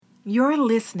You're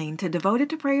listening to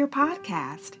Devoted to Prayer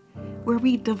podcast, where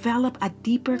we develop a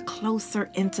deeper,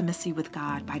 closer intimacy with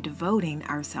God by devoting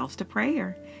ourselves to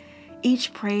prayer.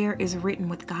 Each prayer is written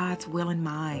with God's will in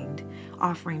mind,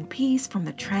 offering peace from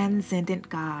the transcendent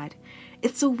God.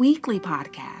 It's a weekly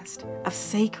podcast of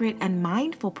sacred and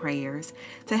mindful prayers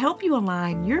to help you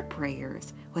align your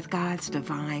prayers with God's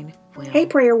divine will. Hey,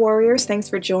 prayer warriors. Thanks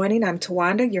for joining. I'm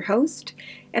Tawanda, your host,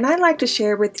 and I'd like to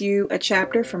share with you a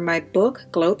chapter from my book,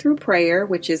 Glow Through Prayer,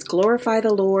 which is Glorify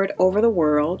the Lord Over the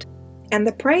World. And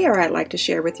the prayer I'd like to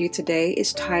share with you today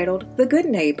is titled, The Good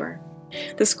Neighbor.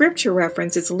 The scripture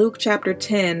reference is Luke chapter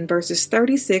 10, verses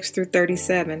 36 through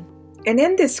 37. And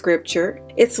in this scripture,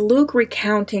 it's Luke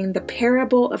recounting the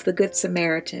parable of the Good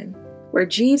Samaritan, where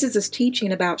Jesus is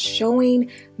teaching about showing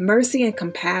mercy and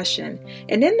compassion.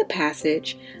 And in the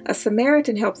passage, a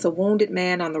Samaritan helps a wounded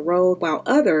man on the road while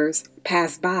others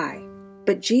pass by.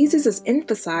 But Jesus is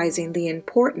emphasizing the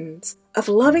importance of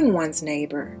loving one's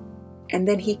neighbor. And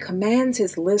then he commands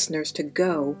his listeners to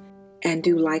go and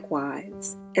do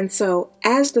likewise. And so,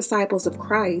 as disciples of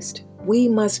Christ, we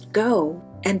must go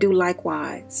and do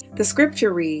likewise. The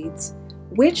scripture reads,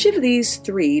 "Which of these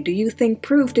three do you think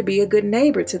proved to be a good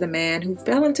neighbor to the man who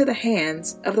fell into the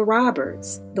hands of the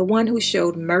robbers? The one who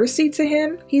showed mercy to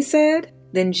him?" he said.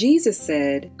 Then Jesus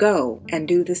said, "Go and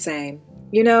do the same."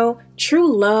 You know,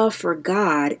 true love for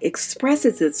God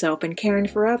expresses itself in caring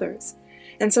for others.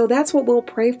 And so that's what we'll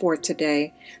pray for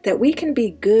today, that we can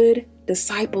be good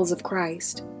disciples of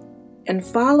Christ and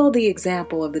follow the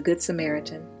example of the Good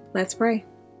Samaritan. Let's pray.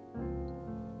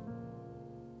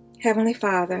 Heavenly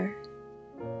Father,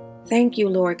 thank you,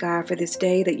 Lord God, for this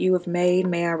day that you have made.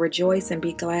 May I rejoice and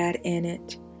be glad in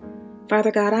it.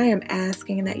 Father God, I am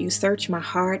asking that you search my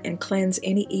heart and cleanse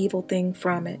any evil thing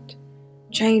from it.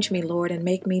 Change me, Lord, and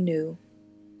make me new.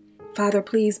 Father,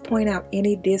 please point out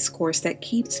any discourse that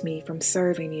keeps me from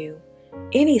serving you.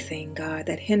 Anything, God,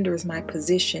 that hinders my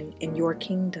position in your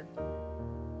kingdom.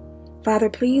 Father,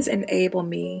 please enable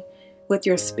me with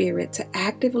your Spirit to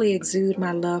actively exude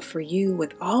my love for you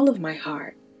with all of my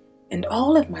heart and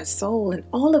all of my soul and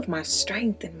all of my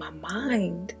strength and my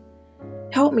mind.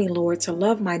 Help me, Lord, to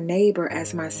love my neighbor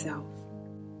as myself.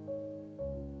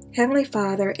 Heavenly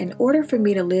Father, in order for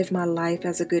me to live my life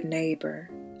as a good neighbor,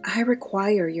 I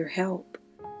require your help.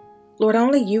 Lord,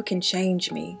 only you can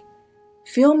change me.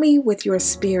 Fill me with your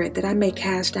Spirit that I may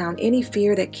cast down any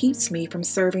fear that keeps me from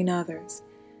serving others.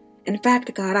 In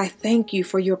fact, God, I thank you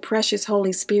for your precious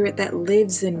Holy Spirit that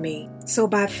lives in me. So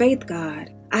by faith,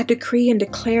 God, I decree and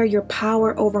declare your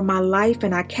power over my life,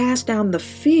 and I cast down the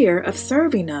fear of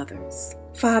serving others.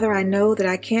 Father, I know that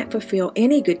I can't fulfill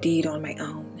any good deed on my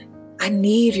own. I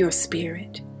need your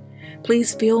Spirit.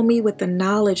 Please fill me with the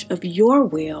knowledge of your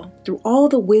will through all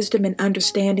the wisdom and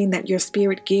understanding that your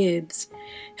Spirit gives.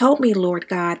 Help me, Lord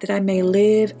God, that I may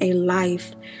live a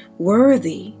life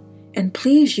worthy and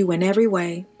please you in every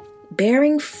way,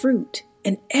 bearing fruit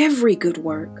in every good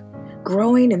work,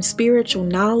 growing in spiritual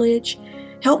knowledge.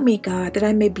 Help me, God, that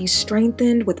I may be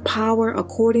strengthened with power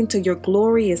according to your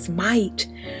glorious might,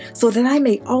 so that I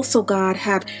may also, God,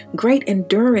 have great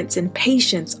endurance and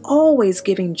patience, always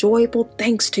giving joyful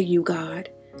thanks to you, God.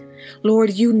 Lord,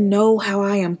 you know how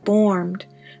I am formed.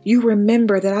 You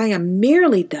remember that I am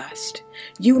merely dust.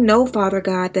 You know, Father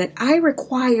God, that I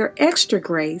require extra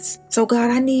grace. So,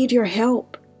 God, I need your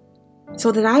help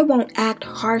so that I won't act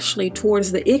harshly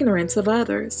towards the ignorance of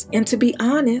others. And to be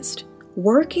honest,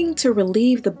 working to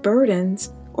relieve the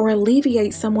burdens or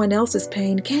alleviate someone else's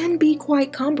pain can be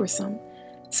quite cumbersome.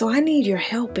 So I need your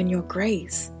help and your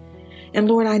grace. And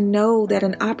Lord, I know that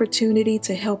an opportunity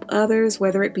to help others,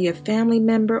 whether it be a family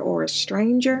member or a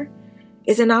stranger,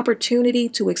 is an opportunity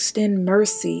to extend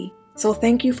mercy. So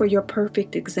thank you for your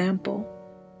perfect example.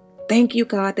 Thank you,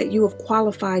 God, that you have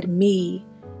qualified me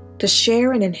to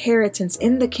share an inheritance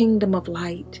in the kingdom of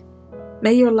light.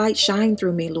 May your light shine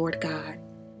through me, Lord God,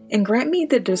 and grant me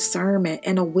the discernment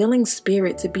and a willing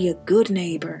spirit to be a good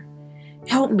neighbor.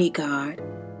 Help me, God,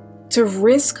 to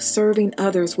risk serving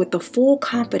others with the full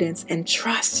confidence and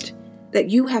trust that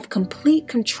you have complete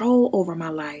control over my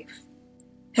life.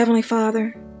 Heavenly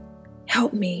Father,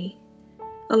 help me.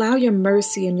 Allow your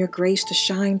mercy and your grace to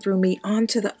shine through me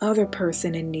onto the other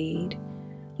person in need.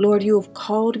 Lord, you have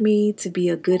called me to be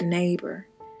a good neighbor.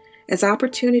 As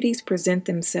opportunities present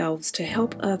themselves to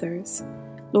help others,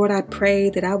 Lord, I pray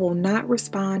that I will not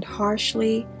respond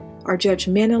harshly or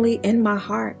judgmentally in my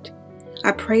heart.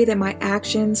 I pray that my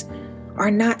actions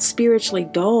are not spiritually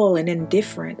dull and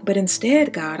indifferent, but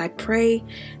instead, God, I pray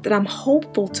that I'm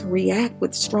hopeful to react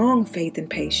with strong faith and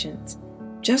patience,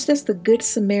 just as the Good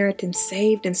Samaritan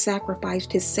saved and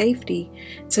sacrificed his safety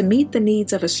to meet the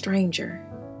needs of a stranger.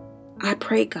 I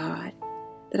pray, God,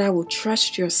 that I will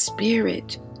trust your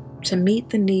Spirit to meet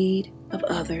the need of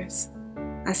others.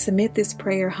 I submit this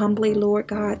prayer humbly, Lord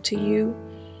God, to you,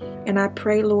 and I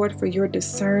pray, Lord, for your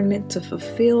discernment to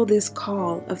fulfill this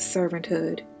call of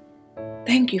servanthood.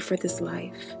 Thank you for this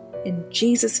life. In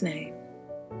Jesus' name,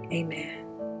 amen.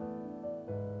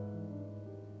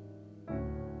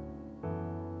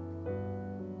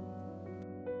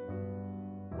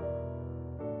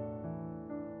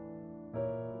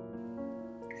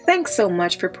 Thanks so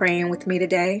much for praying with me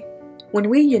today. When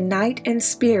we unite in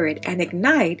spirit and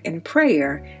ignite in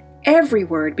prayer, every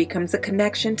word becomes a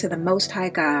connection to the Most High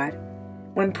God.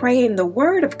 When praying the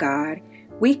Word of God,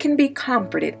 we can be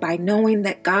comforted by knowing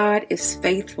that God is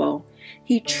faithful.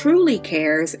 He truly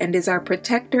cares and is our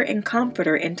protector and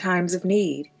comforter in times of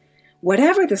need.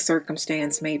 Whatever the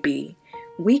circumstance may be,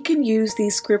 we can use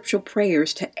these scriptural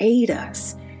prayers to aid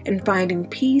us in finding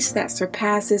peace that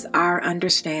surpasses our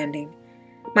understanding.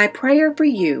 My prayer for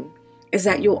you is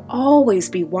that you'll always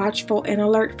be watchful and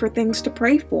alert for things to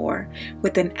pray for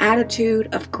with an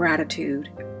attitude of gratitude.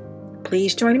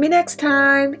 Please join me next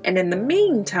time, and in the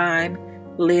meantime,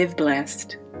 live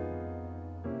blessed.